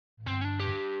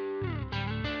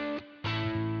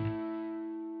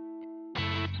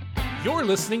You're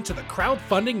listening to the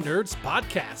Crowdfunding Nerds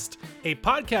Podcast, a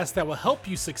podcast that will help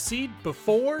you succeed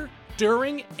before,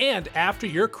 during, and after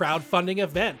your crowdfunding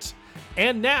event.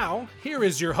 And now, here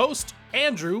is your host,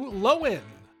 Andrew Lowen.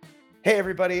 Hey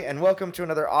everybody, and welcome to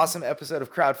another awesome episode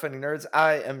of Crowdfunding Nerds.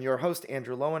 I am your host,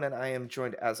 Andrew Lowen, and I am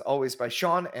joined as always by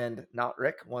Sean and not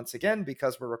Rick once again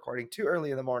because we're recording too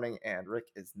early in the morning and Rick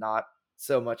is not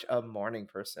so much a morning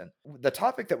person. The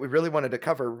topic that we really wanted to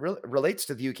cover relates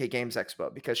to the UK Games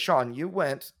Expo because Sean, you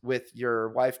went with your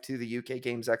wife to the UK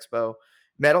Games Expo,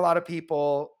 met a lot of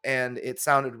people, and it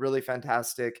sounded really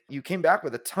fantastic. You came back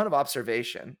with a ton of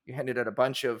observation. You handed out a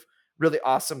bunch of really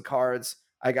awesome cards.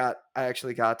 I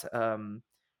actually got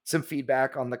some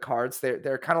feedback on the cards.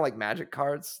 They're kind of like magic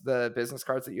cards, the business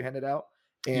cards that you handed out.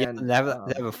 And they have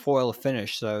a foil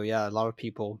finish, so yeah, a lot of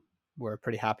people were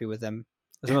pretty happy with them.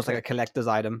 It's almost like a collector's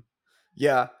item.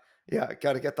 Yeah,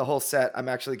 got to get the whole set. I'm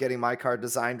actually getting my card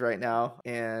designed right now,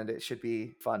 and it should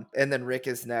be fun. And then Rick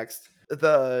is next.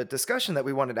 The discussion that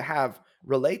we wanted to have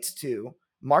relates to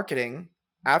marketing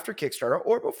after Kickstarter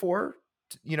or before,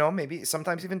 maybe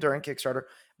sometimes even during Kickstarter,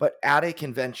 but at a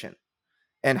convention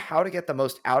and how to get the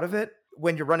most out of it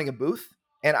when you're running a booth.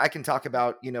 And I can talk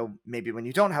about, maybe when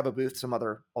you don't have a booth, some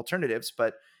other alternatives,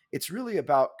 but it's really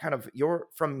about kind of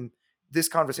from this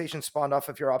conversation spawned off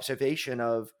of your observation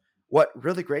of what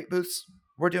really great booths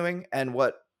we're doing and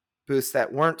what booths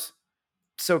that weren't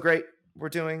so great we're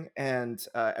doing and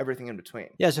everything in between.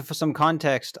 Yeah, so for some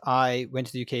context, I went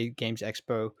to the UK Games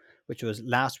Expo, which was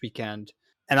last weekend,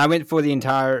 and I went for the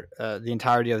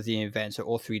entirety of the event, so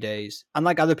all 3 days.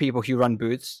 Unlike other people who run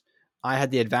booths, I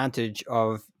had the advantage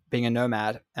of being a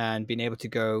nomad and being able to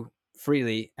go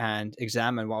freely and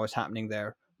examine what was happening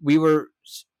there.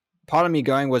 Part of me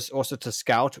going was also to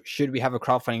scout, should we have a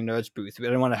crowdfunding nerds booth? We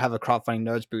didn't want to have a crowdfunding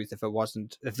nerds booth if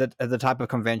the type of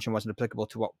convention wasn't applicable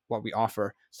to what we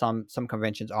offer. Some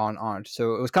conventions are and aren't.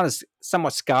 So it was kind of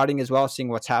somewhat scouting as well, seeing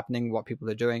what's happening, what people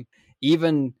are doing.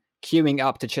 Even queuing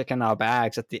up to check in our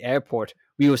bags at the airport,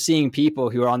 we were seeing people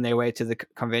who were on their way to the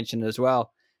convention as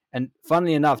well. And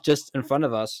funnily enough, just in front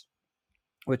of us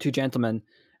were two gentlemen,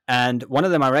 and one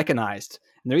of them I recognized.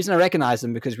 And the reason I recognized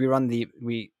them because we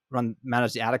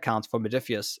manage the ad accounts for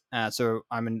Modifius. So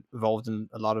I'm involved in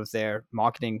a lot of their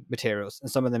marketing materials,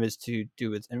 and some of them is to do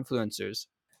with influencers.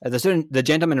 The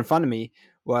gentleman in front of me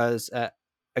was a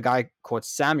guy called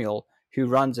Samuel, who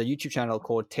runs a YouTube channel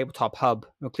called Tabletop Hub.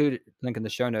 I'll include a link in the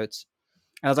show notes.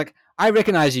 And I was like, I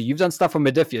recognize you. You've done stuff for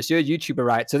Modifius. You're a YouTuber,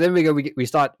 right? So then we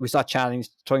start chatting,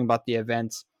 talking about the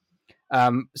events.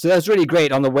 So that's really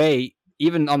great.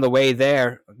 Even on the way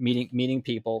there, meeting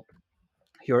people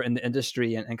who are in the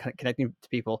industry and connecting to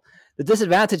people. The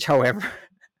disadvantage, however,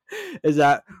 is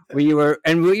that we were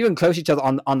even close to each other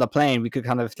on the plane. We could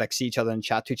kind of like see each other and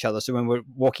chat to each other. So when we're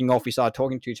walking off, we started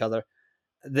talking to each other.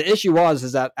 The issue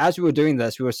is that as we were doing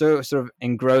this, we were so sort of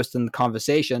engrossed in the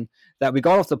conversation that we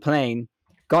got off the plane,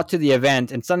 got to the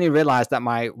event, and suddenly realized that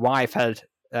my wife had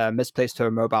misplaced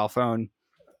her mobile phone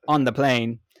on the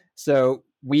plane. So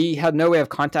we had no way of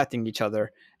contacting each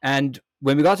other. And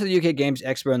when we got to the UK Games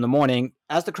Expo in the morning,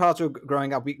 as the crowds were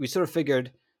growing up, we sort of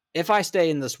figured, if I stay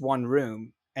in this one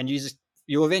room and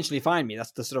you'll eventually find me.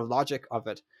 That's the sort of logic of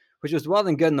it, which was well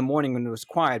and good in the morning when it was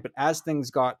quiet. But as things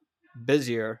got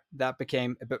busier, that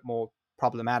became a bit more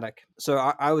problematic. So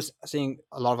I was seeing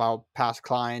a lot of our past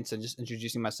clients and just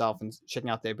introducing myself and checking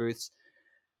out their booths.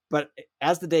 But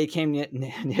as the day came near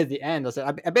the end, I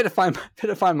said, I better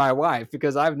find my wife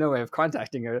because I have no way of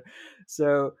contacting her.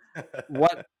 So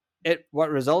what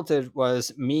resulted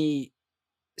was me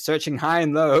searching high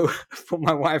and low for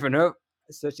my wife and her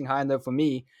searching high and low for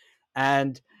me.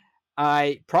 And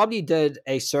I probably did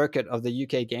a circuit of the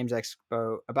UK Games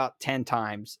Expo about 10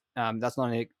 times. That's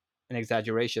not an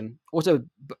exaggeration. Also,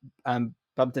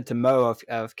 bumped into Mo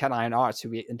of Cat Iron Arts, who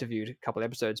we interviewed a couple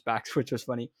episodes back, which was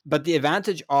funny. But the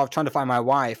advantage of trying to find my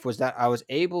wife was that I was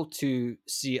able to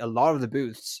see a lot of the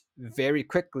booths very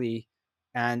quickly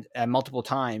and multiple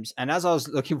times. And as I was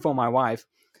looking for my wife,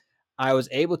 I was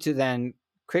able to then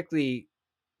quickly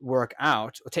work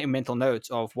out or take mental notes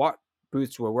of what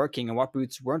booths were working and what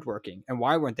booths weren't working and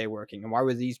why weren't they working and why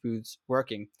were these booths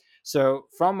working. So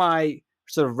from my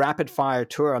sort of rapid fire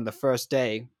tour on the first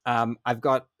day, I've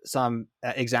got some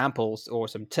examples or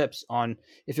some tips on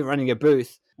if you're running a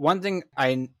booth. One thing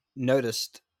I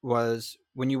noticed was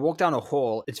when you walk down a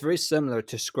hall, it's very similar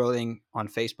to scrolling on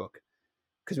Facebook.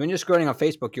 Because when you're scrolling on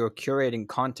Facebook, you're curating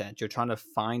content, you're trying to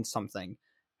find something.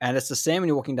 And it's the same when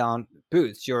you're walking down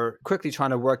booths. You're quickly trying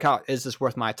to work out, is this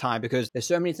worth my time? Because there's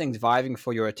so many things vying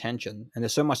for your attention and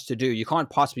there's so much to do. You can't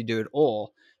possibly do it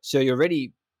all. So you're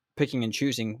really picking and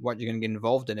choosing what you're going to get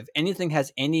involved in. If anything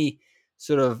has any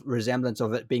sort of resemblance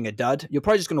of it being a dud, you're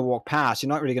probably just going to walk past. You're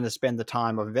not really going to spend the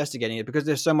time of investigating it because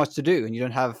there's so much to do, and you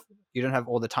don't have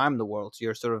all the time in the world. So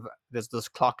you're sort of, there's this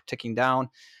clock ticking down,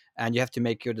 and you have to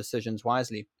make your decisions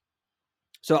wisely.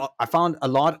 So I found a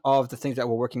lot of the things that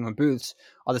were working on booths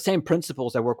are the same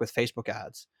principles that work with Facebook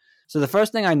ads. So the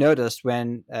first thing I noticed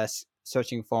when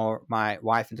searching for my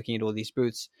wife and looking at all these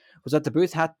booths was that the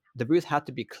booth had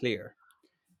to be clear.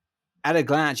 At a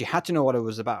glance, you had to know what it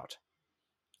was about.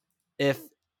 If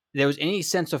there was any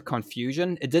sense of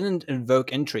confusion, it didn't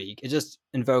invoke intrigue. It just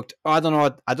invoked, oh, I don't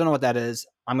know what that is.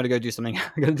 I'm gonna go do something.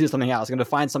 I'm gonna do something else. I'm gonna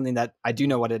find something that I do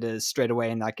know what it is straight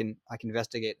away, and I can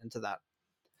investigate into that.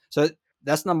 So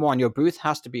that's number one. Your booth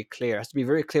has to be clear. It has to be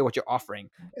very clear what you're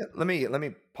offering. Let me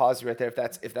pause you right there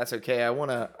if that's okay. I want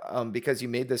to because you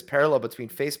made this parallel between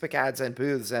Facebook ads and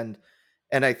booths, and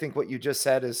I think what you just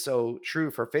said is so true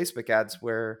for Facebook ads,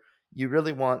 where you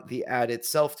really want the ad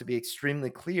itself to be extremely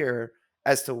clear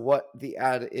as to what the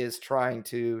ad is trying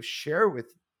to share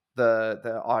with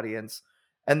the audience.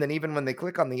 And then even when they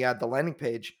click on the ad, the landing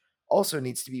page also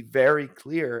needs to be very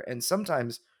clear. And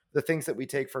sometimes the things that we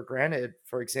take for granted,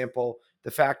 for example,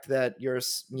 the fact that you're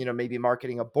maybe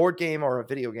marketing a board game or a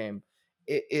video game,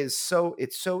 it's so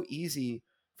easy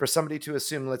for somebody to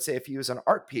assume, let's say if you use an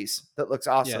art piece that looks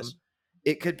awesome, Yes.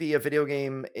 it could be a video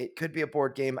game, it could be a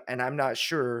board game, and I'm not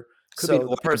sure. Could be an So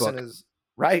the person audiobook. is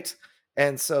right.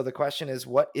 And so the question is,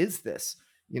 what is this?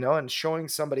 And showing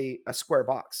somebody a square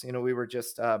box. We were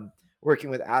just working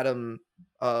with Adam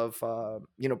of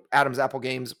Adam's Apple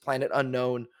Games, Planet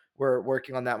Unknown. We're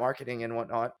working on that marketing and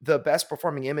whatnot. The best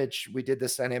performing image, we did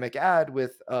this dynamic ad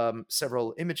with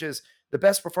several images. The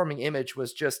best performing image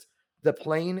was just the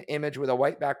plain image with a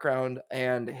white background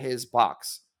and his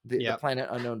box, the Yep. Planet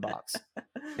Unknown box.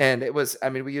 And it was, I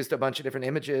mean, we used a bunch of different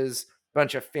images, a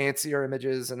bunch of fancier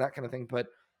images and that kind of thing. But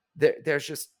there's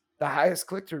just the highest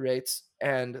click-through rates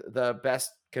and the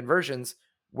best conversions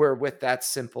were with that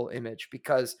simple image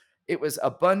because it was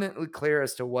abundantly clear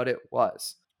as to what it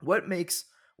was. What makes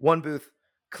one booth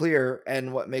clear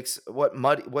and what makes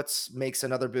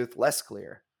another booth less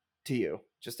clear to you,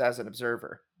 just as an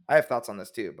observer? I have thoughts on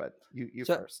this too, but you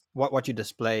So first. what you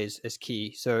display is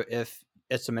key. So if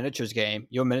it's a miniatures game,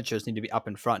 your miniatures need to be up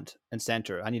in front and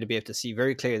center. I need to be able to see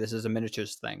very clear this is a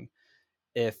miniatures thing.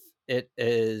 If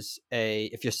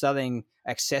if you're selling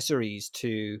accessories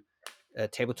to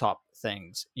tabletop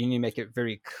things, you need to make it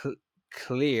very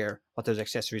clear what those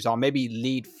accessories are. Maybe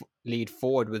lead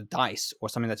forward with dice or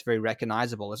something that's very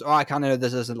recognizable. As, oh, I kind of know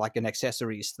this isn't like an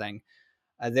accessories thing.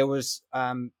 There was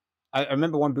I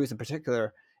remember one booth in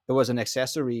particular. It was an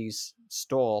accessories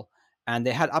stall, and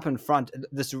they had up in front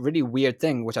this really weird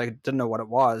thing, which I didn't know what it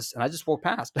was, and I just walked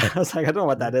past. I was like, I don't know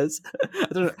what that is. I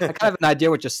kind of have an idea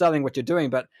what you're selling, what you're doing,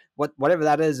 but whatever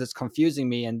that is confusing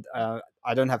me, and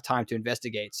I don't have time to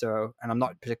investigate. So, and I'm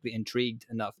not particularly intrigued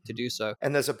enough to do so.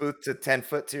 And there's a booth to 10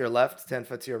 foot to your left, 10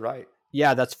 foot to your right.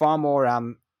 Yeah, that's far more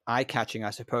eye catching,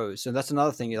 I suppose. So that's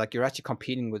another thing. Like you're actually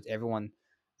competing with everyone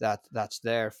that's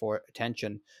there for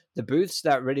attention. The booths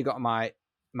that really got my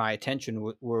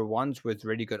attention were ones with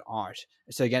really good art.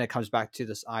 So again, it comes back to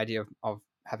this idea of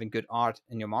having good art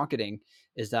in your marketing,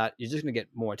 is that you're just going to get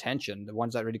more attention. The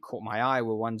ones that really caught my eye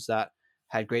were ones that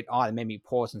had great art and made me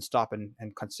pause and stop and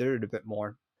consider it a bit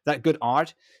more. That good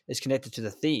art is connected to the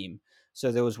theme.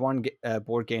 So there was one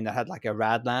board game that had like a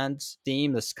Radlands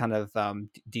theme, this kind of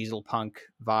diesel punk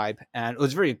vibe, and it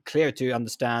was very clear to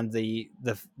understand the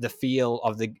feel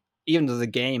of the, even though the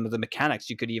game or the mechanics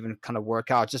you could even kind of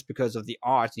work out just because of the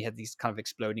art. You had these kind of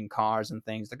exploding cars and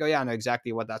things like, oh yeah, I know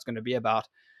exactly what that's going to be about.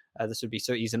 This would be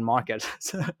so easy to market.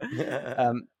 So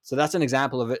that's an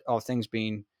example of it, of things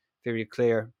being very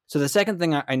clear. So the second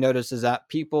thing I noticed is that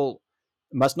people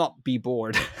must not be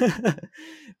bored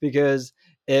because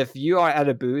if you are at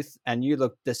a booth and you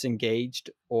look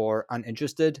disengaged or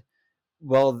uninterested,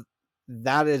 well,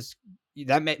 that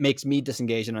makes me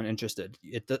disengaged and uninterested.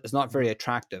 It's not very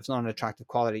attractive. It's not an attractive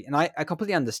quality. And I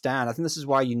completely understand. I think this is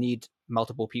why you need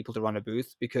multiple people to run a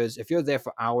booth, because if you're there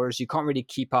for hours, you can't really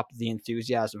keep up the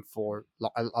enthusiasm for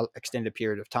an extended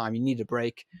period of time. You need a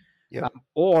break. Yep.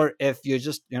 Or if you're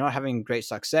not having great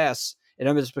success, it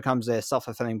almost becomes a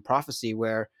self-fulfilling prophecy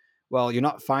where, well, you're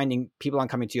not finding people aren't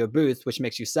coming to your booth, which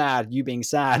makes you sad. You being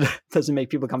sad doesn't make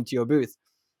people come to your booth.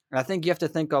 And I think you have to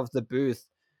think of the booth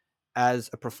as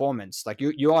a performance. Like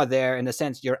you are there in a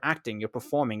sense, you're acting, you're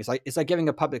performing. It's like giving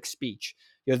a public speech.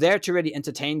 You're there to really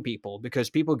entertain people, because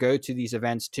people go to these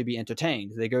events to be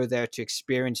entertained. They go there to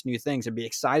experience new things and be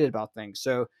excited about things.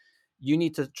 So you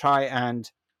need to try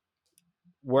and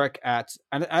work at,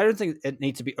 and I don't think it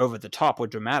needs to be over the top or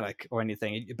dramatic or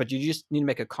anything, but you just need to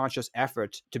make a conscious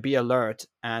effort to be alert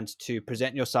and to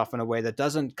present yourself in a way that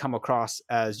doesn't come across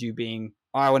as you being,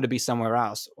 oh, I want to be somewhere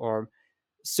else, or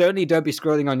certainly don't be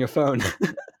scrolling on your phone.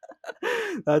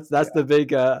 That's Yeah. the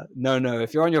big no.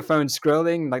 If you're on your phone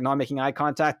scrolling, like not making eye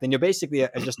contact, then you're basically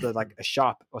just like a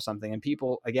shop or something. And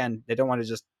people, again, they don't want to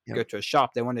just Yeah. go to a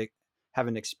shop; they want to have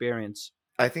an experience.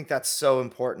 I think that's so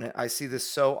important. I see this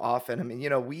so often. I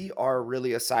mean, we are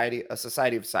really a society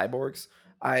of cyborgs.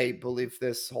 I believe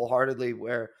this wholeheartedly,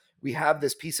 where we have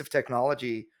this piece of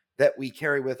technology that we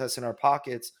carry with us in our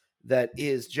pockets that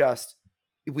is just,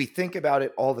 we think about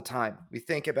it all the time. We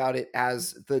think about it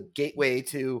as the gateway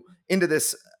to into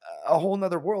this a whole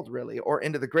nother world, really, or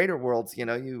into the greater worlds.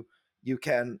 You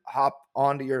can hop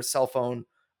onto your cell phone,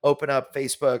 open up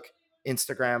Facebook,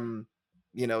 Instagram,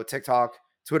 TikTok,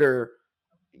 Twitter,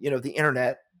 the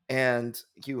internet, and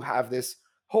you have this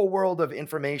whole world of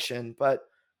information. But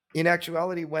in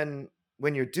actuality, when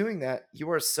you're doing that, you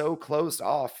are so closed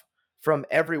off from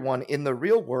everyone in the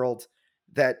real world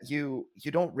that you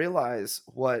don't realize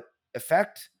what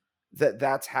effect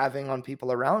that's having on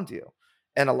people around you.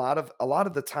 And a lot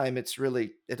of the time,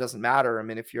 it doesn't matter. I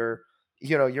mean, if you're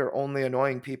only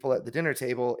annoying people at the dinner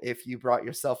table, if you brought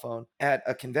your cell phone at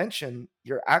a convention,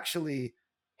 you're actually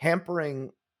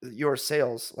hampering your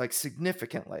sales like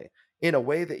significantly in a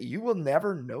way that you will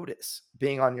never notice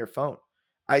being on your phone.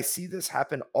 I see this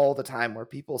happen all the time where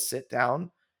people sit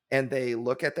down and they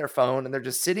look at their phone and they're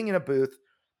just sitting in a booth.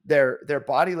 Their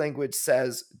body language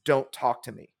says, "Don't talk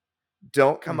to me.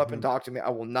 Don't come up and Mm-hmm. talk to me.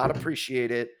 I will not appreciate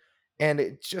it." And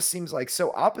it just seems like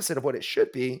so opposite of what it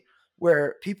should be,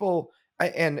 where people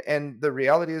and the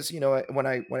reality is, when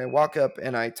I walk up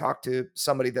and I talk to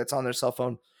somebody that's on their cell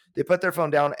phone, they put their phone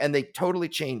down and they totally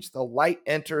change. The light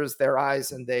enters their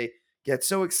eyes and they get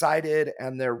so excited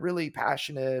and they're really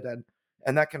passionate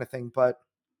and that kind of thing. But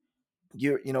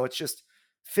it's just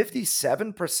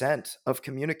 57% of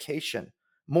communication,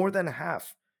 more than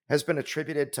half, has been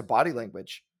attributed to body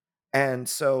language. And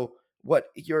so what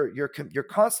you're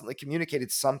constantly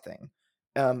communicated something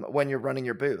when you're running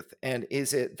your booth. And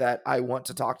is it that I want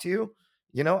to talk to you?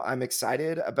 I'm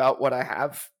excited about what I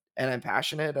have and I'm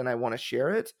passionate and I want to share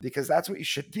it, because that's what you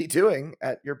should be doing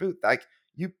at your booth. Like,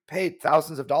 you paid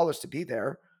thousands of dollars to be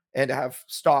there and to have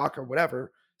stock or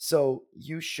whatever. So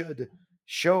you should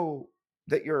show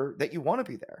that you want to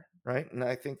be there, right? And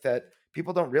I think that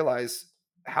people don't realize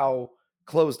how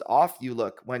closed off you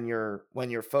look when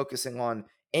you're focusing on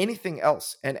anything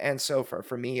else. And so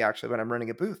for me, actually, when I'm running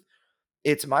a booth,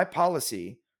 it's my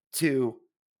policy to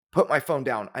put my phone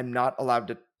down. I'm not allowed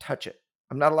to touch it.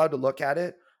 I'm not allowed to look at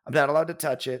it. I'm not allowed to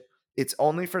touch it. It's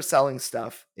only for selling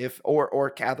stuff, if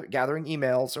or gathering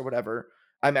emails or whatever.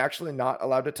 I'm actually not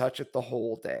allowed to touch it the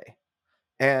whole day.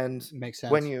 And Makes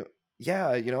when sense. you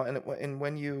yeah, and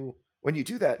when you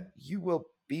do that, you will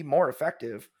be more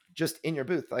effective just in your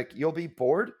booth. Like, you'll be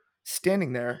bored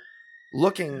standing there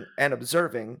looking and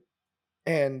observing,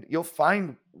 and you'll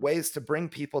find ways to bring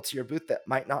people to your booth that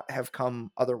might not have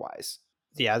come otherwise.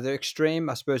 The other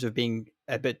extreme, I suppose, of being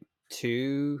a bit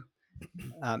too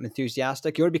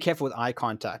enthusiastic, you want to be careful with eye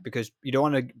contact, because you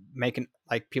don't want to make an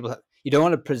like people. You don't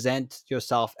want to present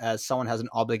yourself as someone has an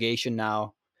obligation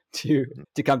now to Mhm.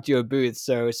 to come to your booth.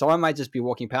 So someone might just be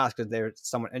walking past because they're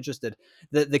somewhat interested.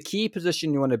 The key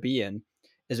position you want to be in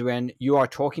is when you are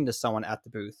talking to someone at the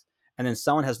booth, and then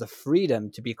someone has the freedom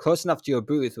to be close enough to your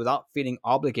booth without feeling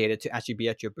obligated to actually be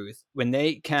at your booth. When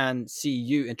they can see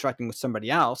you interacting with somebody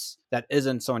else that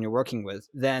isn't someone you're working with,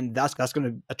 then that's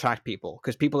going to attract people,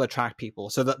 because people attract people.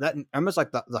 So that almost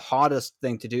like the hardest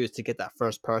thing to do is to get that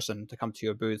first person to come to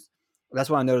your booth. That's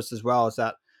what I noticed as well, is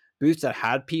that booths that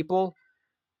had people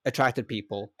attracted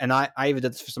people. And I even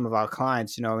did this for some of our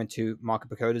clients. I went to Marco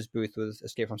Pacoda's booth with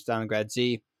Escape from Stalingrad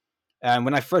Z. And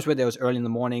when I first went there, it was early in the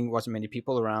morning, wasn't many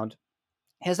people around.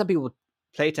 He had some people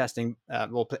playtesting,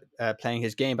 playing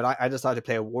his game, but I decided to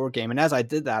play a war game. And as I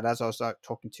did that, as I was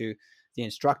talking to the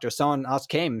instructor, someone else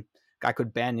came, guy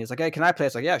called Ben. He was like, "Hey, can I play?"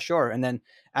 It's like, "Yeah, sure." And then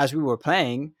as we were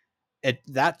playing,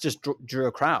 that just drew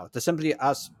a crowd. The simply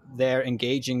us there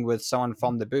engaging with someone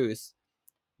from the booth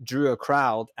drew a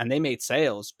crowd, and they made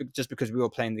sales just because we were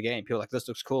playing the game. People were like, "This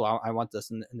looks cool. I want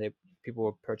this," and people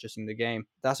were purchasing the game.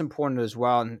 That's important as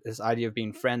well. And this idea of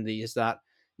being friendly is that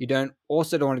you don't want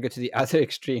to go to the other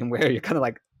extreme where you're kind of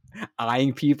like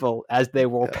eyeing people as they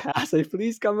walk Yeah. past. Like,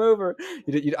 please come over. I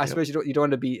Yep. suppose you don't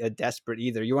want to be desperate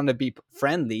either. You want to be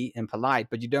friendly and polite,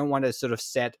 but you don't want to sort of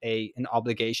set an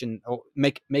obligation, or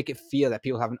make it feel that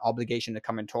people have an obligation to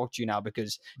come and talk to you now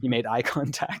because you Mhm. made eye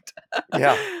contact.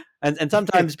 Yeah. And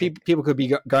sometimes people could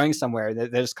be going somewhere. They're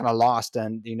just kind of lost,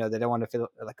 and they don't want to feel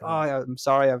like, oh, I'm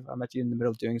sorry, I'm at you in the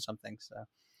middle of doing something. So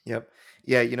Yep.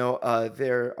 Yeah,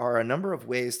 there are a number of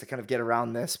ways to kind of get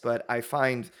around this, but I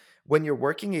find when you're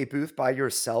working a booth by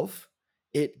yourself,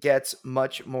 it gets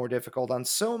much more difficult on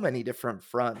so many different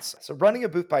fronts. So running a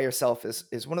booth by yourself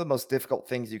is one of the most difficult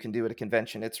things you can do at a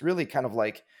convention. It's really kind of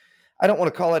like, I don't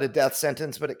want to call it a death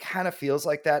sentence, but it kind of feels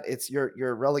like that. It's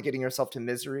you're relegating yourself to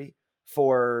misery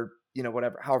for,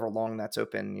 whatever, however long that's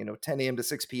open, 10 a.m. to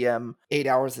 6 p.m., 8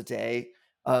 hours a day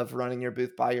of running your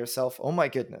booth by yourself. Oh my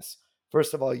goodness.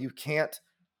 First of all, you can't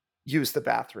use the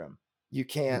bathroom. You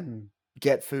can't mhm.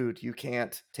 get food. You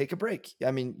can't take a break.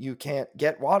 I mean, you can't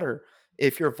get water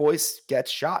if your voice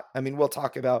gets shot. I mean, we'll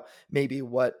talk about maybe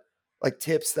what like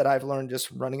tips that I've learned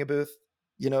just running a booth,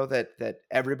 that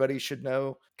everybody should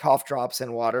know. Cough drops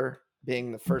and water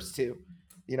being the first two.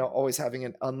 Always having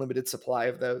an unlimited supply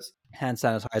of those. Hand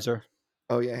sanitizer.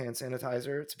 Oh yeah, hand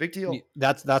sanitizer. It's a big deal.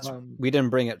 That's Um, we didn't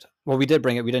bring it. Well, we did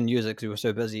bring it. We didn't use it because we were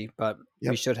so busy, but we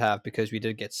yep, should have because we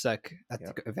did get sick at the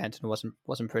yep. event and it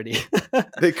wasn't pretty.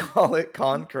 They call it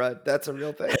con crud. That's a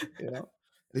real thing. It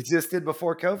existed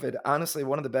before COVID. Honestly,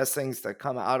 one of the best things that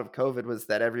come out of COVID was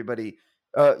that everybody,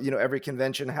 every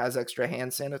convention has extra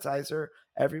hand sanitizer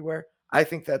everywhere. I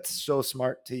think that's so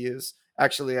smart to use.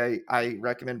 Actually, I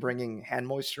recommend bringing hand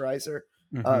moisturizer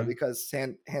hmm because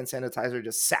hand sanitizer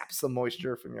just saps the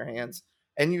moisture from your hands,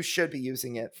 and you should be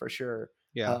using it for sure.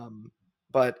 Yeah.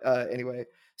 But anyway,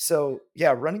 so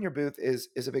yeah, running your booth is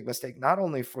a big mistake, not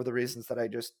only for the reasons that I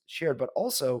just shared, but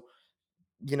also,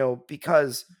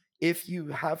 because if you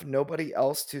have nobody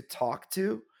else to talk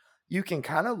to, you can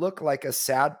kind of look like a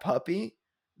sad puppy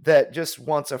that just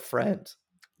wants a friend.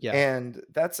 Yeah. And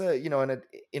that's in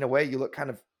a way you look kind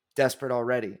of desperate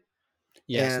already.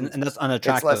 Yes, and, And and that's it's less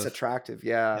unattractive. attractive.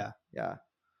 Yeah. Yeah. Yeah. Yeah.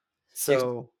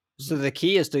 So So the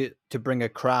key is to bring a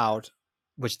crowd,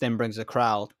 which then brings a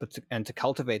crowd, and to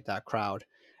cultivate that crowd.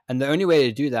 And the only way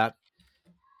to do that,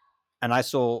 and I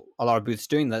saw a lot of booths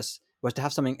doing this, was to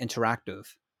have something interactive.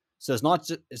 So it's not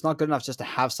good enough just to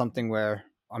have something where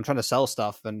I'm trying to sell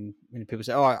stuff and people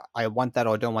say, "Oh, I want that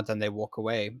or I don't want that," and they walk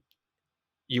away.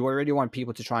 You already want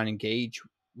people to try and engage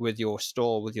with your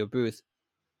store, with your booth,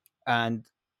 and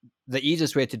the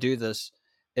easiest way to do this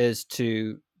is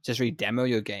to just really demo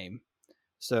your game.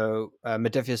 So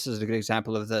Modifius is a good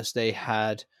example of this. They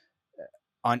had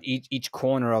on each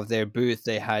corner of their booth,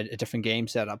 they had a different game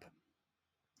setup.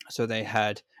 So they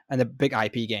had, and the big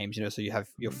IP games, so you have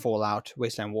your Mhm. Fallout,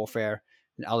 Wasteland Warfare,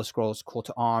 and Elder Scrolls Call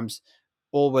to Arms,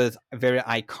 all with very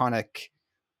iconic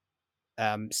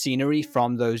scenery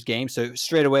from those games. So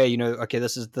straight away, okay,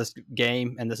 this is this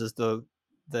game, and this is the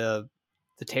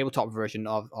the tabletop version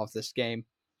of this game.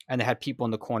 And they had people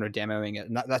in the corner demoing it,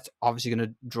 and that's obviously going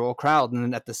to draw a crowd. And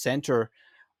then at the center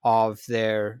of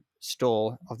their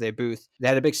stall, of their booth, they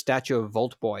had a big statue of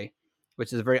Vault Boy,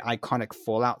 which is a very iconic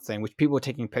Fallout thing, which people were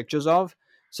taking pictures of.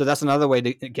 So that's another way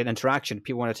to get interaction.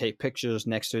 People want to take pictures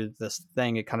next to this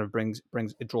thing. It kind of brings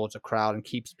it draws a crowd and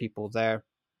keeps people there.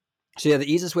 So yeah,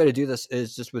 the easiest way to do this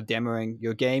is just with demoing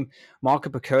your game. Marco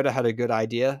Pacoda had a good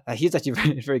idea. He's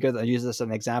actually very good. I use this as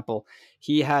an example.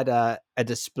 He had a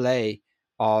display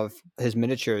of his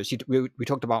miniatures. We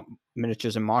talked about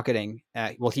miniatures and marketing.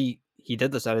 Well, he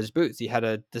did this at his booth. He had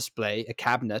a display, a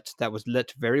cabinet that was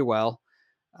lit very well.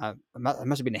 It must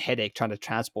have been a headache trying to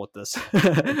transport this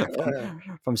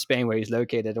from Spain, where he's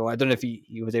located, or I don't know if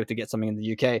he was able to get something in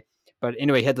the UK. But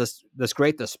anyway, he had this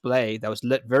great display that was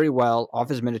lit very well of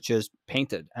his miniatures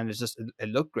painted, and it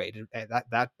looked great.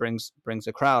 That brings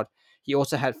a crowd. He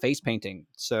also had face painting,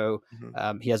 so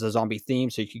Mhm. he has a zombie theme,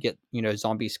 so you could get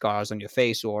zombie scars on your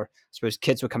face, or I suppose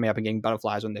kids were coming up and getting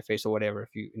butterflies on their face or whatever.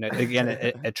 If again,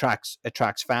 it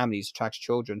attracts families, attracts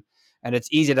children, and it's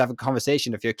easy to have a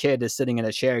conversation if your kid is sitting in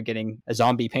a chair getting a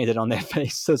zombie painted on their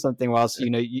face or something, whilst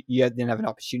you then have an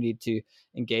opportunity to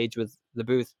engage with the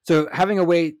booth. So having a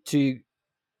way to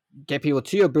get people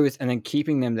to your booth and then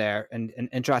keeping them there and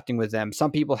interacting with them.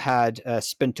 Some people had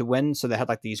spin to win, so they had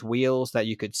like these wheels that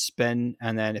you could spin,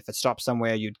 and then if it stopped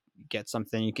somewhere, you'd get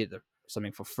something. You get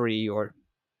something for free or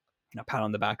a pat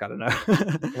on the back. I don't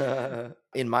know.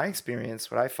 In my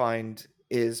experience, what I find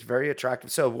is very attractive.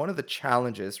 So one of the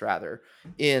challenges, rather,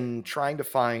 in trying to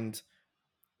find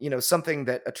something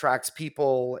that attracts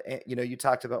people. You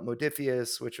talked about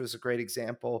Modifius, which was a great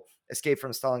example. Escape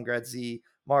from Stalingrad Z.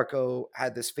 Marco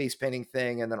had this face painting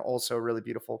thing, and then also a really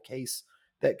beautiful case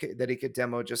that he could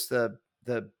demo. Just the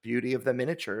beauty of the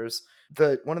miniatures.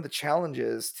 The one of the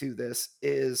challenges to this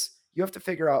is you have to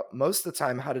figure out most of the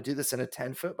time how to do this in a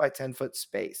 10-foot by 10-foot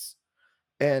space,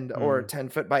 and or Mm,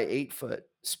 10-foot by 8-foot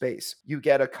space. You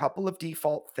get a couple of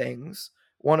default things,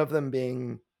 one of them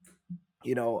being,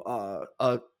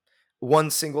 a one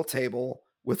single table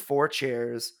with 4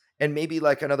 chairs and maybe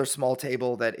like another small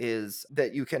table that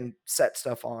you can set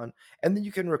stuff on, and then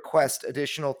you can request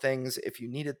additional things if you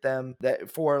needed them,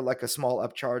 that for like a small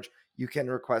upcharge you can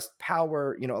request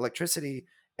power, electricity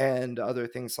and other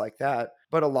things like that.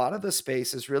 But a lot of the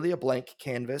space is really a blank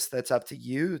canvas that's up to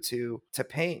you to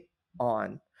paint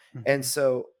on. And Mhm.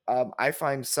 so I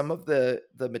find some of the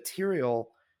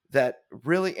material that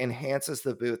really enhances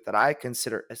the booth that I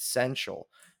consider essential.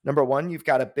 Number one, you've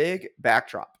got a big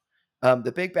backdrop.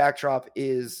 The big backdrop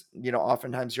is,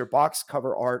 oftentimes your box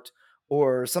cover art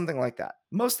or something like that.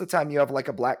 Most of the time, you have like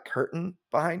a black curtain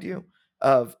behind you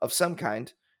of some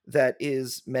kind that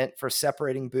is meant for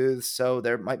separating booths. So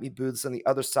there might be booths on the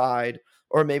other side,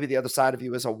 or maybe the other side of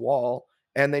you is a wall,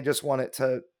 and they just want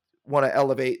to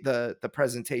elevate the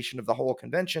presentation of the whole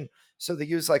convention. So they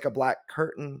use like a black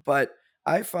curtain. But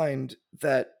I find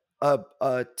that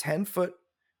a 10-foot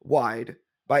wide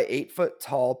by 8-foot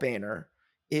tall banner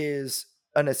is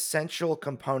an essential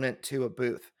component to a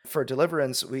booth. For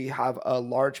Deliverance, we have a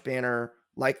large banner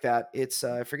like that. It's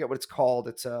I forget what it's called.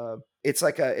 It's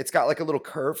got like a little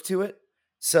curve to it.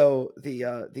 So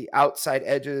the outside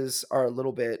edges are a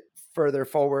little bit further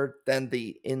forward than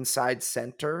the inside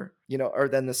center, or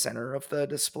than the center of the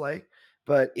display.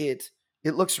 But it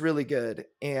looks really good,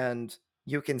 and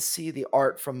you can see the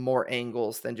art from more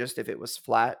angles than just if it was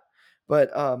flat.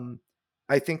 But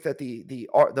I think that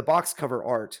the box cover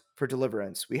art for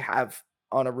Deliverance we have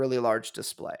on a really large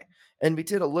display, and we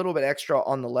did a little bit extra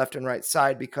on the left and right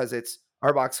side because it's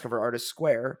our box cover art is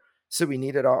square, so we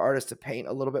needed our artist to paint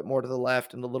a little bit more to the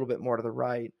left and a little bit more to the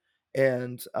right,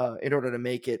 and in order to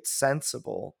make it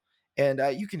sensible. And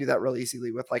you can do that real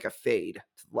easily with like a fade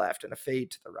to the left and a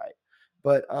fade to the right.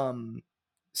 But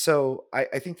so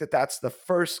I think that that's the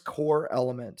first core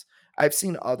element. I've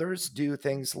seen others do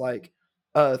things like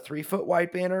a 3-foot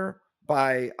wide banner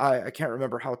by I can't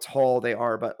remember how tall they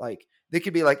are, but like they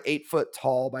could be like 8 foot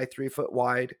tall by 3 foot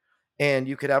wide, and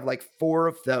you could have like four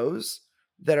of those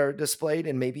that are displayed,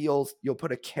 and maybe you'll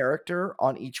put a character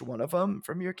on each one of them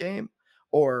from your game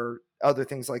or other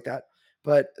things like that.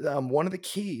 But one of the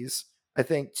keys I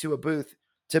think to a booth,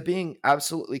 to being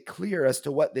absolutely clear as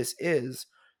to what this is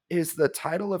the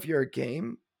title of your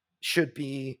game should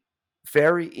be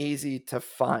very easy to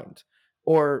find,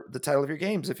 or the title of your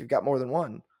games if you've got more than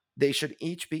one. They should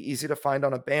each be easy to find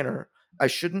on a banner. I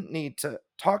shouldn't need to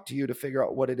talk to you to figure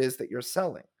out what it is that you're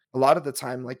selling. A lot of the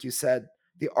time, like you said,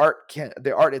 the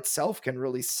art itself can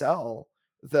really sell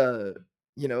the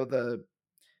the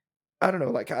I don't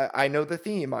know, like I know the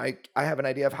theme. I have an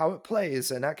idea of how it plays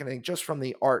and that kind of thing just from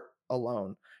the art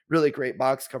alone. Really great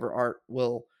box cover art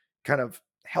will kind of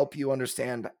help you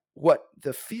understand what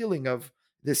the feeling of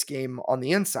this game on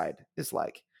the inside is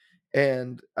like.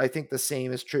 And I think the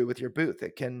same is true with your booth.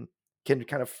 It can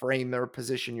kind of frame or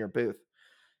position your booth.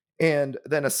 And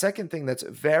then a second thing that's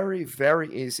very,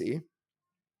 very easy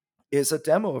is a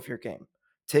demo of your game.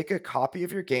 Take a copy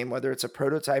of your game, whether it's a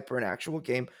prototype or an actual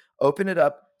game, open it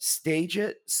up, stage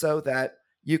it so that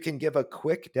you can give a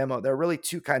quick demo. There are really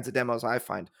two kinds of demos I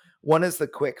find. One is the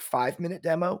quick 5-minute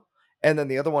demo, and then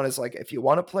the other one is like, if you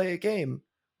want to play a game,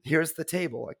 here's the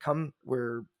table. Like,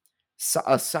 we're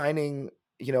assigning,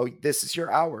 this is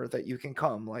your hour that you can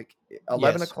come, like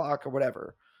 11 Yes. o'clock or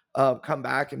whatever. Come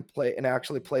back and play and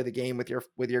actually play the game with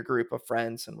your group of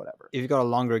friends and whatever. If you've got a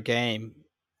longer game,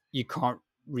 you can't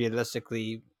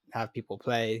realistically have people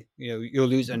play. You'll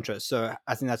lose Mhm, interest. So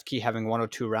I think that's key. Having 1 or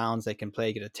 2 rounds they can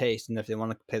play, get a taste, and if they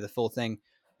want to play the full thing,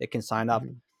 they can sign up.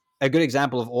 mhm. A good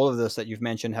example of all of this that you've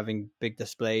mentioned, having big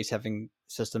displays, having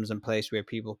systems in place where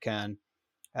people can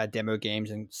demo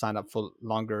games and sign up for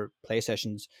longer play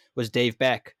sessions, was Dave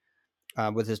Beck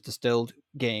with his Distilled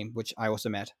game, which I also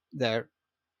met there.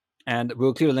 And we'll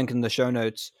include a link in the show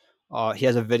notes. He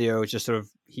has a video, just sort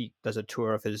of, he does a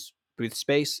tour of his booth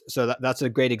space. So that's a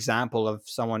great example of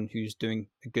someone who's doing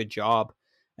a good job.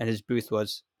 And his booth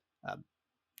was uh,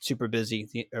 super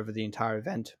busy over the entire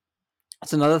event.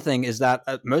 That's another thing, is that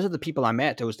most of the people I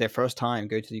met, it was their first time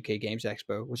going to the UK Games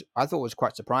Expo, which I thought was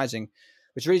quite surprising,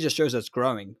 which really just shows that it's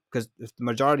growing. Because if the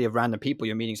majority of random people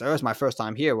you're meeting say, "Oh, it's my first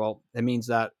time here," well, it means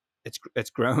that it's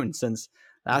grown since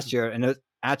last Mhm. year. And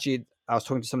actually, I was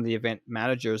talking to some of the event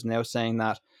managers, and they were saying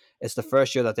that it's the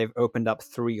first year that they've opened up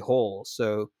 3 halls.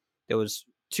 So there was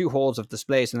 2 halls of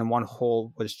displays, and then one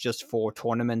hall was just for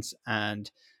tournaments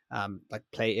and like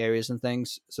play areas and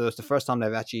things. So it's the first time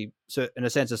they've actually, so in a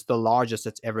sense, it's the largest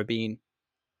it's ever been.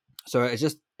 So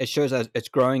it shows that it's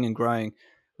growing and growing,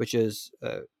 which is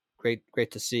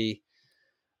great to see.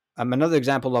 Another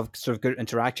example of sort of good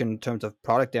interaction in terms of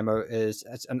product demo is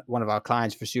one of our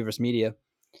clients for Suvers Media.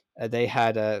 They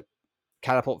had a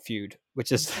catapult feud,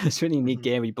 which is this really neat Mhm.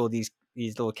 game where you build these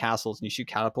little castles and you shoot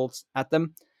catapults at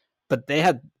them. But they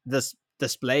had this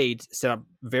displayed set up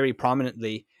very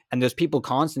prominently, and there's people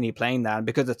constantly playing that. And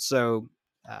because it's so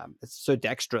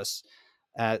dexterous,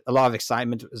 a lot of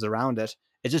excitement is around it.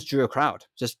 It just drew a crowd.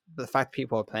 Just the fact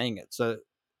people are playing it. So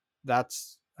that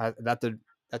did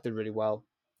really well.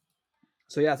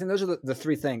 So yeah, I think those are the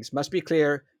three things. Must be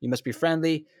clear, you must be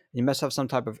friendly, you must have some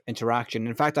type of interaction.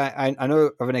 In fact, I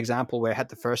know of an example where I had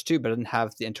the first two, but I didn't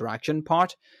have the interaction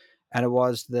part. And it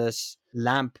was this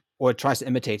lamp, or it tries to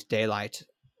imitate daylight,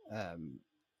 um,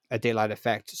 a daylight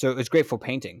effect. So it's great for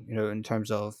painting, in terms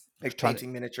of Like trying to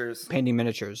painting miniatures. painting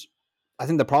miniatures. I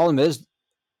think the problem is,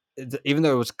 even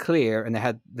though it was clear and they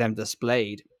had them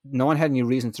displayed, no one had any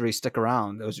reason to really stick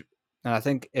around. And I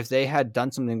think if they had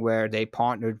done something where they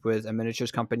partnered with a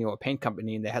miniatures company or a paint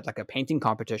company and they had like a painting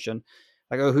competition,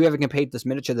 like, oh, whoever can paint this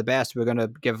miniature the best, we're going to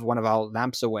give one of our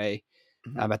lamps away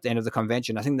Mhm. at the end of the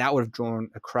convention. I think that would have drawn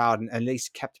a crowd and at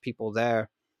least kept people there.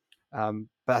 But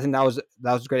I think that was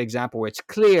a great example where it's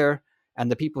clear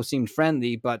and the people seemed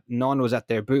friendly, but no one was at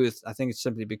their booth. I think it's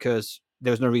simply because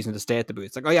there was no reason to stay at the booth.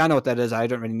 It's like, oh yeah, I know what that is. I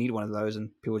don't really need one of those, and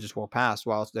people just walk past.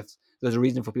 Whilst if there's a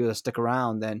reason for people to stick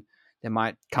around, then they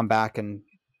might come back and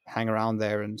hang around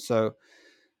there. And so,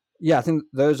 yeah, I think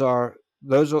that's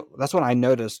what I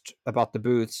noticed about the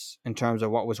booths in terms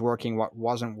of what was working, what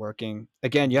wasn't working.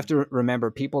 Again, you have Mhm. to remember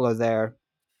people are there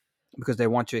because they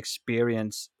want to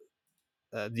experience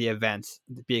the event,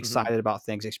 be Mhm. excited about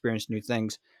things, experience new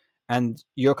things, and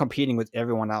you're competing with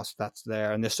everyone else that's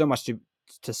there, and there's so much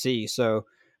to see. So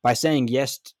by saying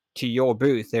yes to your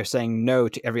booth, they're saying no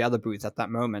to every other booth at that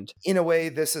moment. In a way,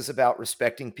 this is about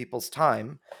respecting people's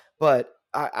time, but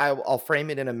I'll frame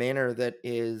it in a manner that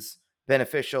is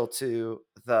beneficial to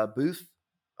the booth,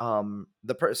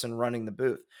 the person running the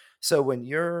booth. So when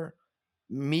you're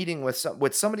meeting with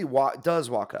somebody does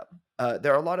walk up.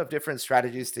 There are a lot of different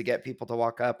strategies to get people to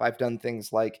walk up. I've done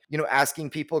things like,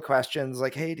 asking people questions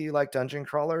like, "Hey, do you like dungeon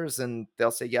crawlers?" And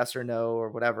they'll say yes or no or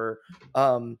whatever.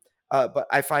 Um, but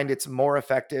I find it's more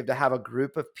effective to have a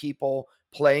group of people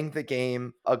playing the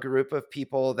game, a group of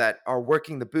people that are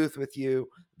working the booth with you,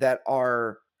 that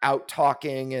are out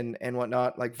talking and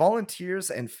whatnot. Like volunteers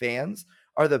and fans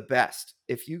are the best.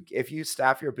 If you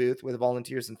staff your booth with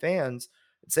volunteers and fans,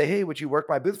 say, "Hey, would you work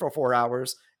my booth for 4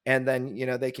 hours?" And then,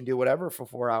 they can do whatever for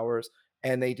 4 hours.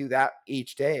 And they do that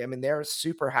each day. I mean, they're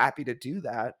super happy to do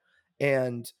that.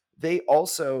 And they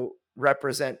also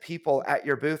represent people at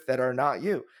your booth that are not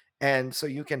you. And so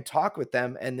you can talk with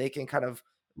them and they can kind of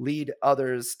lead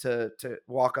others to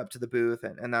walk up to the booth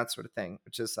and that sort of thing,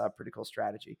 which is a pretty cool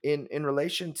strategy. In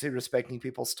relation to respecting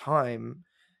people's time,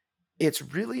 it's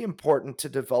really important to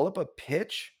develop a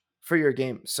pitch for your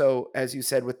game. So as you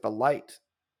said with the light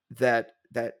that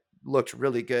looked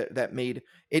really good, that made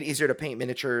it easier to paint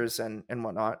miniatures and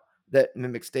whatnot, that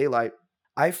mimics daylight.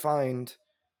 I find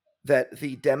that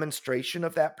the demonstration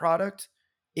of that product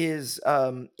is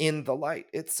in the light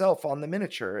itself on the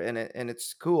miniature, and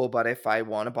it's cool. But if I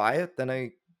want to buy it, then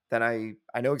I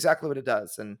know exactly what it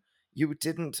does, and you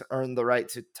didn't earn the right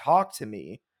to talk to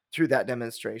me through that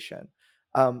demonstration.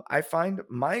 I find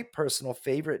my personal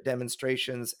favorite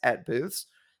demonstrations at booths,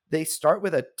 they start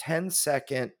with a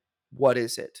 10-second "what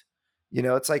is it?"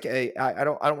 It's like I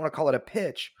don't want to call it a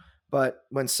pitch, but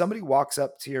when somebody walks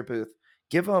up to your booth,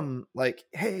 give them like,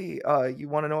 "Hey, you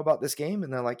want to know about this game?"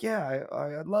 And they're like, "Yeah,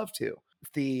 I'd love to."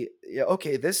 Yeah,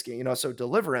 okay, this game, so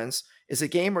Deliverance is a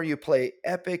game where you play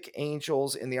epic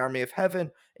angels in the army of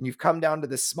heaven, and you've come down to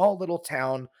this small little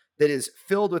town that is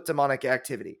filled with demonic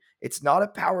activity. It's not a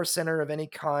power center of any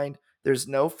kind. There's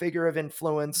no figure of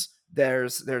influence.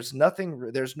 There's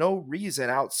nothing. There's no reason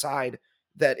outside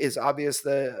that is obvious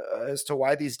as to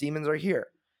why these demons are here.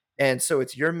 And so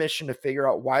it's your mission to figure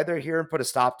out why they're here and put a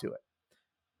stop to it.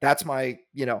 That's my,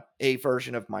 a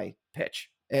version of my pitch.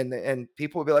 And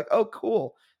people will be like, "Oh,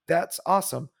 cool. That's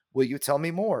awesome. Will you tell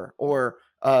me more?" Or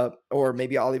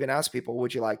maybe I'll even ask people,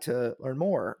 "Would you like to learn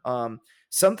more?"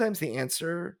 Sometimes the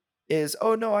answer is,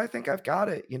 "Oh, no, I think I've got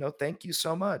it. Thank you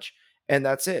so much." And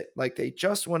that's it. Like they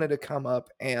just wanted to come up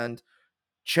and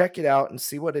check it out and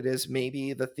see what it is.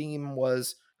 Maybe the theme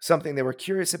was something they were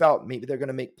curious about. Maybe they're going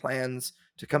to make plans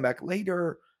to come back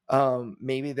later.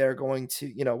 Maybe they're going to,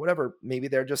 whatever. Maybe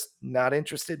they're just not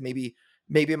interested. Maybe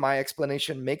my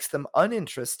explanation makes them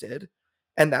uninterested,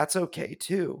 and that's okay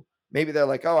too. Maybe they're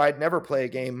like, "Oh, I'd never play a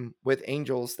game with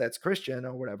angels that's Christian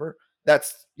or whatever."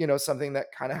 That's, something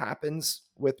that kind of happens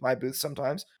with my booth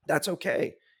sometimes. That's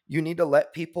okay. You need to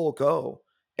let people go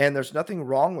And there's nothing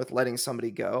wrong with letting somebody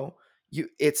go.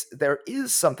 There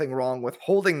is something wrong with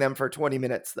holding them for 20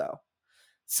 minutes though.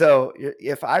 So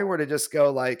if I were to just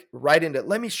go like right into,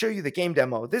 let me show you the game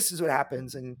demo, this is what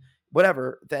happens and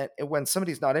whatever, then when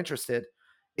somebody's not interested,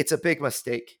 it's a big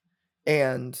mistake.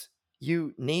 And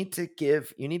you need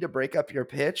to break up your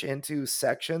pitch into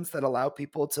sections that allow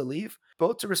people to leave,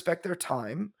 both to respect their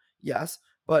time, yes,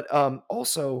 but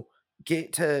also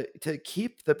get to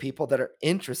keep the people that are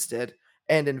interested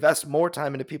and invest more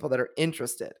time into people that are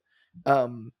interested.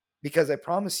 Um, because I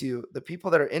promise you, the people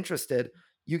that are interested,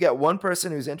 you get one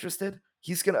person who's interested,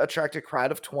 he's going to attract a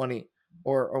crowd of 20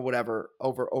 or whatever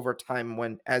over time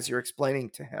when as you're explaining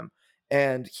to him.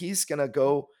 And he's going to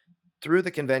go through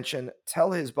the convention,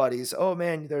 tell his buddies, "Oh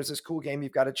man, there's this cool game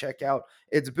you've got to check out.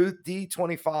 It's booth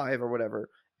D25 or whatever."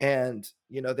 And,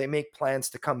 they make plans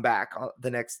to come back on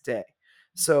the next day.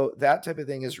 So that type of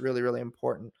thing is really, really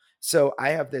important. So I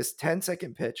have this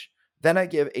 10-second pitch, then I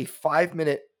give a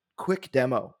 5-minute quick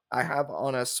demo. I have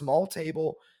on a small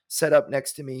table set up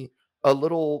next to me a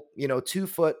little, 2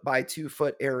 foot by 2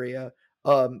 foot area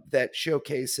that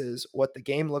showcases what the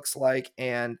game looks like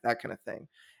and that kind of thing.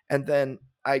 And then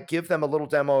I give them a little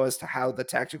demo as to how the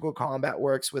tactical combat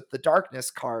works with the darkness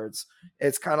cards.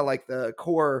 It's kind of like the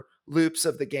core loops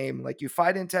of the game. Like you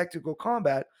fight in tactical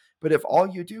combat, but if all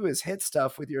you do is hit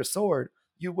stuff with your sword,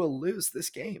 you will lose this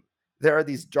game. There are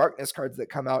these darkness cards that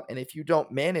come out, and if you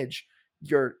don't manage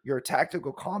your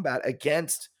tactical combat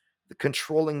against the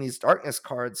controlling these darkness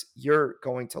cards, you're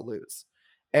going to lose.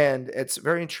 And it's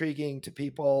very intriguing to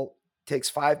people. It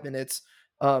takes 5 minutes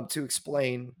to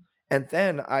explain, and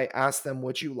then I ask them,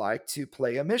 "Would you like to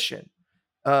play a mission?"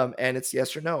 And it's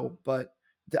yes or no, but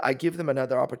I give them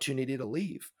another opportunity to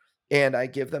leave, and I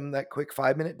give them that quick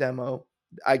 5-minute demo.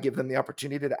 I give them the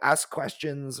opportunity to ask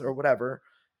questions or whatever,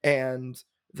 and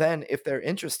then if they're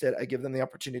interested, I give them the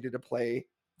opportunity to play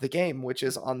the game, which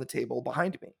is on the table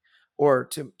behind me or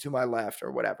to my left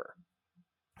or whatever.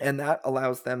 And that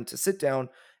allows them to sit down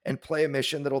and play a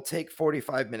mission that'll take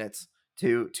 45 minutes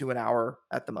to an hour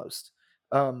at the most.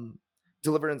 Um,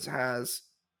 Deliverance has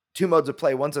two modes of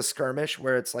play. One's a skirmish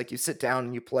where it's like you sit down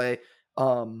and you play,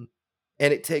 um,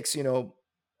 and it takes an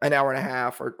hour and a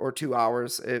half or 2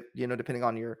 hours, depending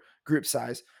on your group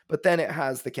size. But then it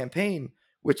has the campaign,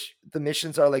 which the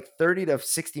missions are like 30 to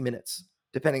 60 minutes,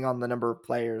 depending on the number of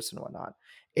players and whatnot.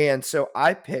 And so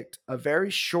I picked a very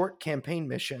short campaign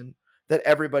mission that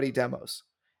everybody demos.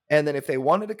 And then if they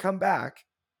wanted to come back,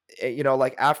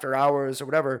 like after hours or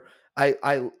whatever,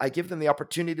 I give them the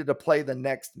opportunity to play the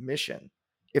next mission.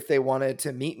 If they wanted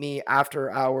to meet me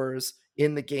after hours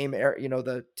in the game area,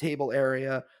 the table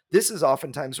area, this is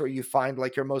oftentimes where you find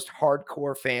like your most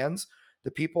hardcore fans,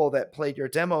 the people that played your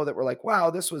demo that were like, "Wow,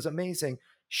 this was amazing.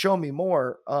 Show me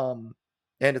more."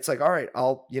 And it's like, all right,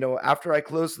 I'll, after I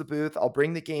close the booth, I'll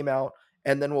bring the game out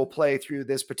and then we'll play through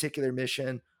this particular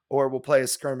mission, or we'll play a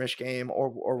skirmish game,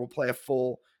 or we'll play a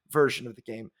full version of the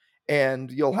game. And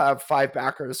you'll have 5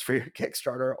 backers for your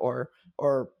Kickstarter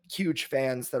or huge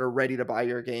fans that are ready to buy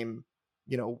your game,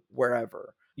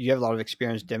 wherever. You have a lot of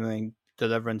experience demoing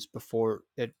Deliverance before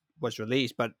it was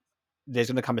released, but there's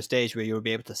going to come a stage where you'll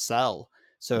be able to sell.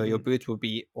 So your Mhm. booth will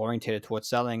be orientated towards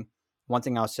selling. One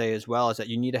thing I'll say as well is that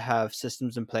you need to have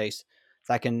systems in place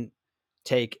that can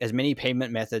take as many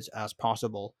payment methods as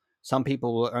possible. Some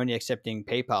people were only accepting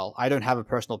PayPal. I don't have a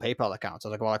personal PayPal account. So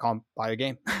I was like, well, I can't buy your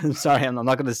game. Sorry, I'm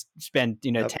not going to spend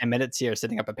Yep. 10 minutes here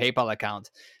setting up a PayPal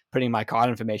account, putting my card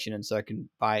information in so I can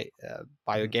buy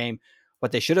your Mhm. game.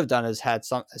 What they should have done is had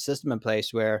a system in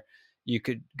place where you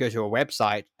could go to a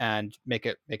website and make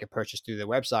a purchase through the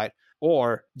website,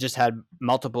 or just had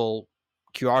multiple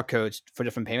QR codes for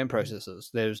different payment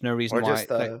processes. There's no reason Or why, just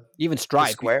like the even the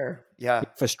Stripe. square. Yeah.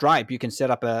 For Stripe, you can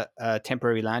set up a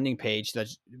temporary landing page that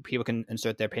people can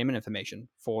insert their payment information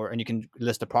for, and you can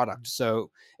list a product.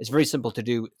 So it's very simple to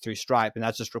do through Stripe, and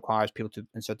that just requires people to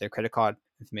insert their credit card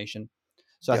information.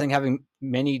 So I Yep. think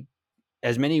having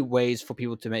as many ways for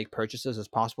people to make purchases as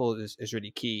possible is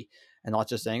really key, and not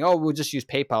just saying, oh, we'll just use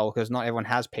PayPal, because not everyone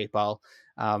has PayPal,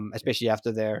 especially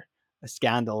after their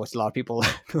scandal, which a lot of people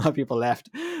a lot of people left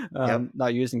Yep.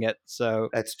 not using it. So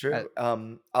That's uh, true.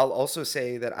 I'll also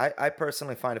say that I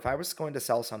personally find if I was going to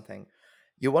sell something,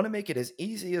 you want to make it as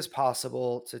easy as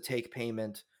possible to take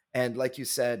payment. And like you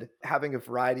said, having a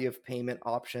variety of payment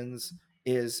options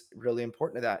is really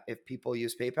important to that. If people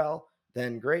use PayPal,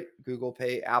 then great. Google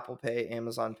Pay, Apple Pay,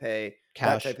 Amazon Pay, that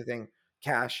cash. type of thing.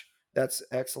 Cash, that's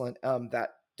excellent.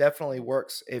 That definitely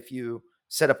works if you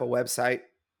set up a website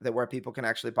that where people can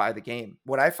actually buy the game.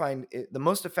 What I find the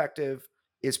most effective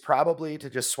is probably to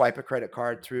just swipe a credit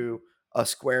card through a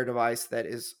Square device that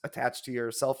is attached to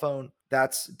your cell phone,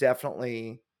 that's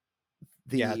definitely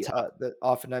Yeah, the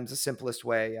oftentimes the simplest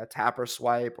way, a tap or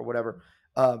swipe or whatever,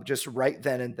 just right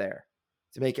then and there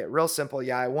to make it real simple.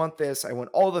 Yeah, I want this. I want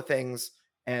all the things,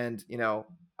 and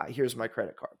here's my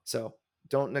credit card. So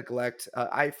don't neglect.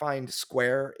 I find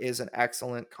Square is an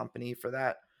excellent company for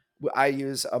that. I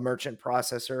use a merchant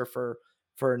processor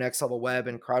for Next Level Web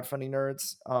and crowdfunding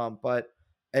nerds. But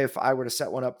if I were to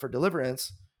set one up for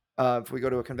Deliverance, if we go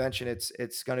to a convention,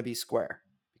 it's going to be Square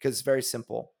because it's very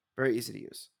simple, very easy to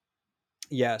use.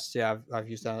 Yes, yeah, I've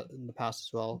used that in the past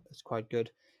as well. It's quite good,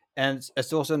 and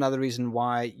it's also another reason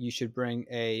why you should bring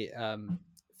a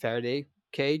Faraday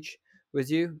cage with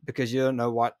you, because you don't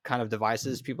know what kind of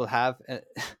devices people have.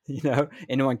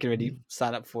 Anyone can really Mhm.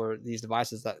 sign up for these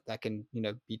devices that can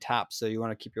be tapped. So you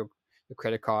want to keep your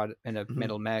credit card in a Mhm.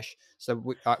 metal mesh. So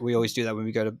we always do that when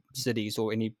we go to cities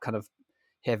or any kind of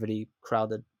heavily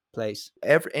crowded place.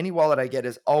 Any wallet I get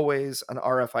is always an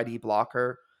RFID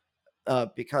blocker,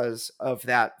 because of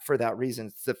that. For that reason,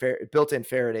 it's the built-in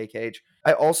Faraday cage.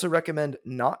 I also recommend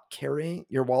not carrying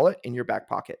your wallet in your back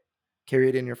pocket. Carry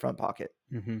it in your front pocket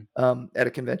Hmm. at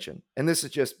a convention. And this is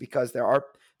just because there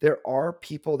are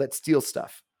people that steal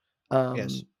stuff,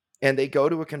 Yes. um, and they go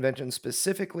to a convention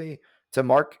specifically to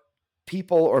mark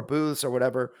people or booths or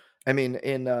whatever. I mean,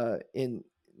 in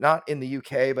not in the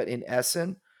UK, but in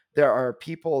Essen, there are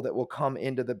people that will come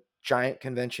into the giant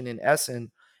convention in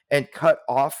Essen and cut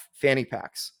off fanny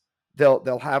packs.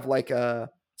 They'll have like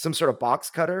a some sort of box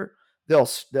cutter.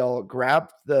 They'll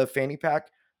grab the fanny pack,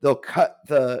 they'll cut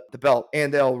the belt,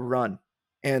 and they'll run.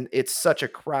 And it's such a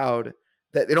crowd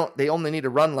that they only need to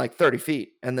run like 30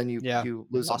 feet, and then Yeah, you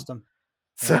you've lose them. lost them.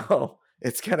 Yeah. So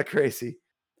it's kind of crazy.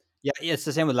 Yeah, it's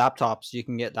the same with laptops. You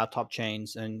can get laptop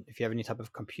chains, and if you have any type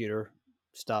of computer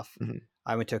stuff, Mhm,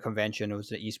 I went to a convention. It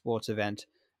was an esports event,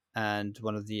 and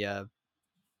one of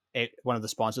the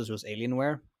sponsors was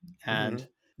Alienware, and mhm.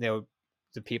 they were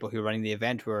the people who were running the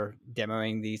event were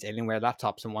demoing these Alienware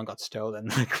laptops, and one got stolen.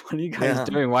 Like, what are you guys Yeah.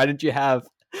 doing? Why did you have?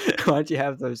 Why did you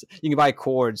have those? You can buy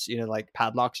cords, like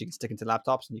padlocks you can stick into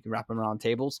laptops, and you can wrap them around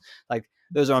tables. Like,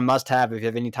 those are a must-have if you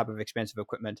have any type of expensive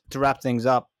equipment. To wrap things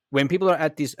up, when people are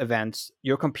at these events,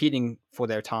 you're competing for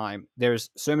their time. There's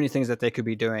so many things that they could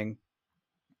be doing,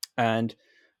 and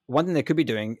one thing they could be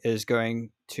doing is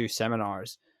going to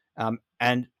seminars.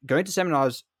 And going to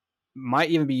seminars might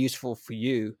even be useful for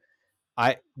you.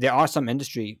 There are some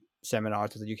industry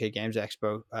seminars at the UK Games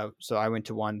Expo. So I went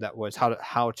to one that was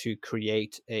how to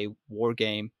create a war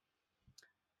game,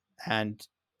 and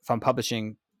from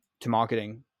publishing to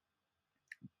marketing,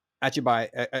 actually by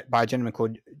a gentleman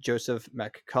called Joseph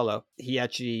McCullough. He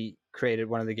actually created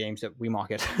one of the games that we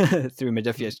market through Mhm.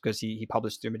 Modifius, because he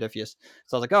published through Modifius.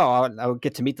 So I was like, oh, I'll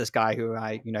get to meet this guy who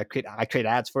I create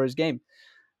ads for his game.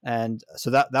 And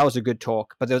so that was a good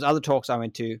talk. But there was other talks I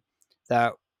went to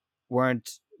that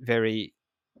weren't very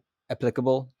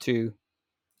applicable to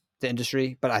the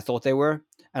industry, but I thought they were.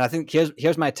 And I think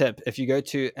here's my tip: if you go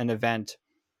to an event,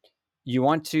 you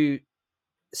want to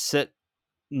sit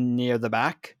near the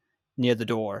back, near the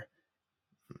door,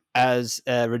 as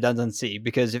a redundancy,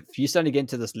 because if you suddenly get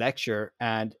into this lecture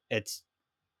and it's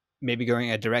maybe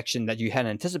going a direction that you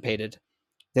hadn't anticipated,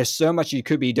 there's so much you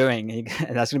could be doing,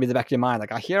 and that's going to be in the back of your mind.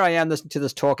 Like, here I am listening to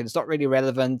this talk, and it's not really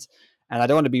relevant, and I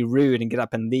don't want to be rude and get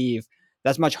up and leave.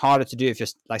 That's much harder to do if you're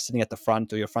like sitting at the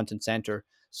front or you're front and center.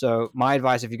 So my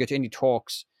advice, if you go to any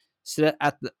talks, sit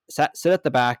at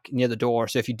the back near the door.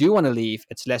 So if you do want to leave,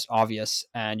 it's less obvious,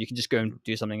 and you can just go and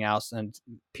do something else. And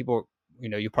people,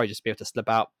 you probably just be able to slip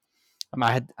out.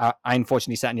 I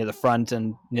unfortunately sat near the front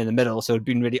and near the middle, so it'd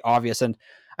been really obvious. And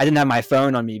I didn't have my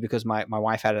phone on me because my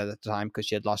wife had it at the time because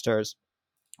she had lost hers.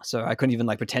 So I couldn't even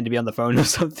like pretend to be on the phone or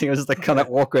something. It was just like kind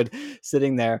of awkward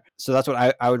sitting there. So that's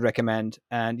what I would recommend.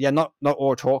 And yeah, not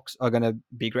all talks are going to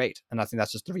be great, and I think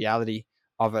that's just the reality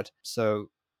of it. So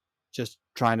just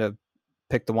trying to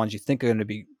pick the ones you think are going to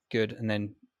be good, and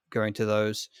then going to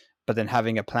those, but then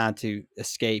having a plan to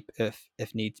escape if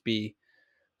needs be.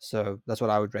 So that's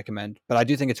what I would recommend. But I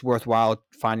do think it's worthwhile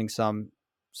finding some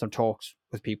talks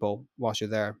with people whilst you're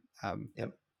there.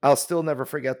 Yep. I'll still never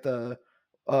forget the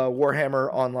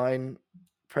Warhammer online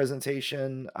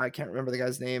presentation. I can't remember the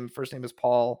guy's name. First name is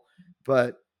Paul,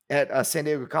 but at San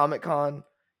Diego Comic Con,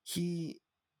 he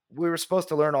we were supposed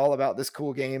to learn all about this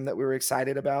cool game that we were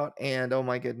excited about, and oh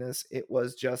my goodness, it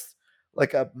was just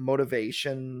like like a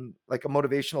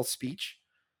motivational speech.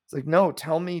 It's like, no,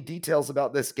 tell me details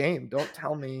about this game. Don't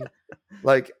tell me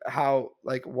why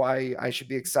I should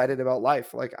be excited about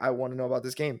life. Like, I want to know about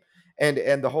this game.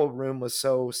 And the whole room was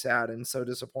so sad and so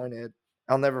disappointed.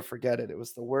 I'll never forget it. It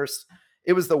was the worst.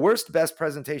 It was the worst, best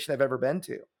presentation I've ever been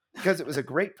to, because it was a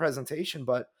great presentation,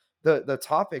 but the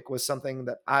topic was something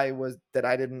that I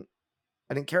didn't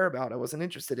care about. I wasn't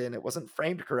interested in. It wasn't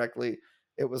framed correctly.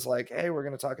 It was like, hey, we're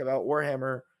going to talk about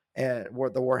Warhammer and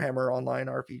the Warhammer Online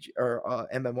RPG or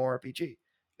MMORPG.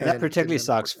 And that And it didn't particularly end up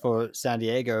sucks working out. for San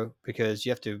Diego because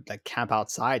you have to like camp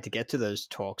outside to get to those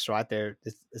talks, right?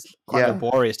 It's quite Yeah.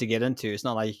 laborious to get into. It's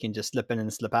not like you can just slip in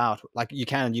and slip out like you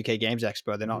can in UK Games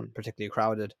Expo. They're not Mhm. particularly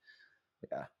crowded.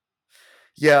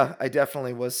 Yeah, I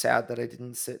definitely was sad that I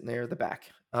didn't sit near the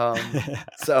back.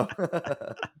 So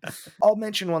I'll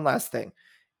mention one last thing,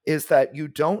 is that you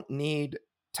don't need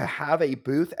to have a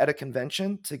booth at a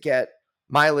convention to get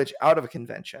mileage out of a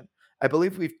convention. I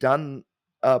believe we've done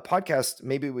a podcast,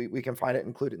 maybe we can find it,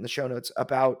 include it in the show notes,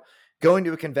 about going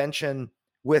to a convention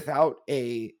without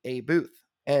a booth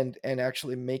and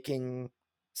actually making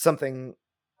something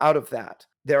out of that.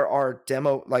 There are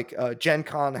Gen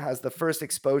Con has the first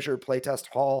exposure playtest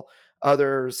hall.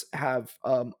 Others have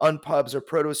unpubs or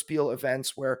proto-spiel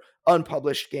events where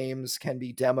unpublished games can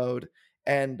be demoed.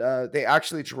 And they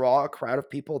actually draw a crowd of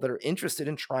people that are interested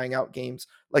in trying out games,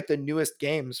 like the newest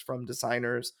games from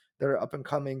designers that are up and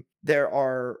coming. There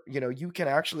are, you can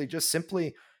actually just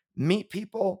simply meet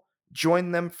people,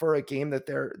 join them for a game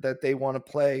that they want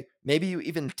to play. Maybe you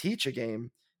even teach a game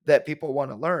that people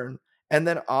want to learn, and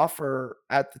then offer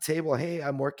at the table, hey,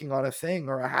 I'm working on a thing,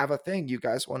 or I have a thing. You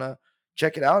guys want to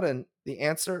check it out? And the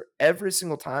answer every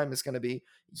single time is going to be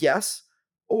yes.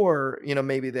 Or,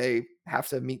 maybe they have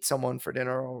to meet someone for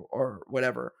dinner or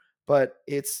whatever. But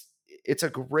it's a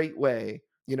great way,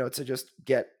 to just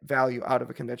get value out of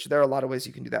a convention. There are a lot of ways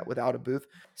you can do that without a booth.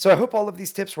 So I hope all of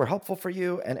these tips were helpful for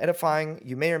you and edifying.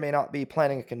 You may or may not be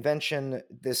planning a convention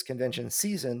this convention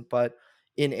season, but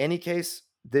in any case,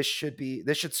 this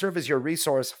should serve as your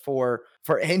resource for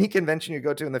any convention you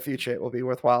go to in the future. It will be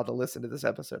worthwhile to listen to this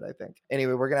episode, I think.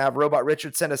 Anyway, we're going to have Robot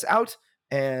Richard send us out,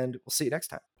 and we'll see you next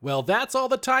time. Well, that's all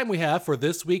the time we have for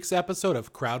this week's episode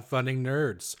of Crowdfunding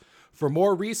Nerds. For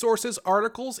more resources,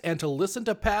 articles, and to listen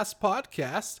to past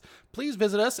podcasts, please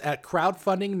visit us at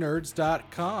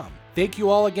crowdfundingnerds.com. Thank you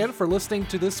all again for listening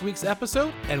to this week's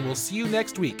episode, and we'll see you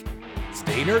next week.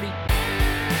 Stay nerdy.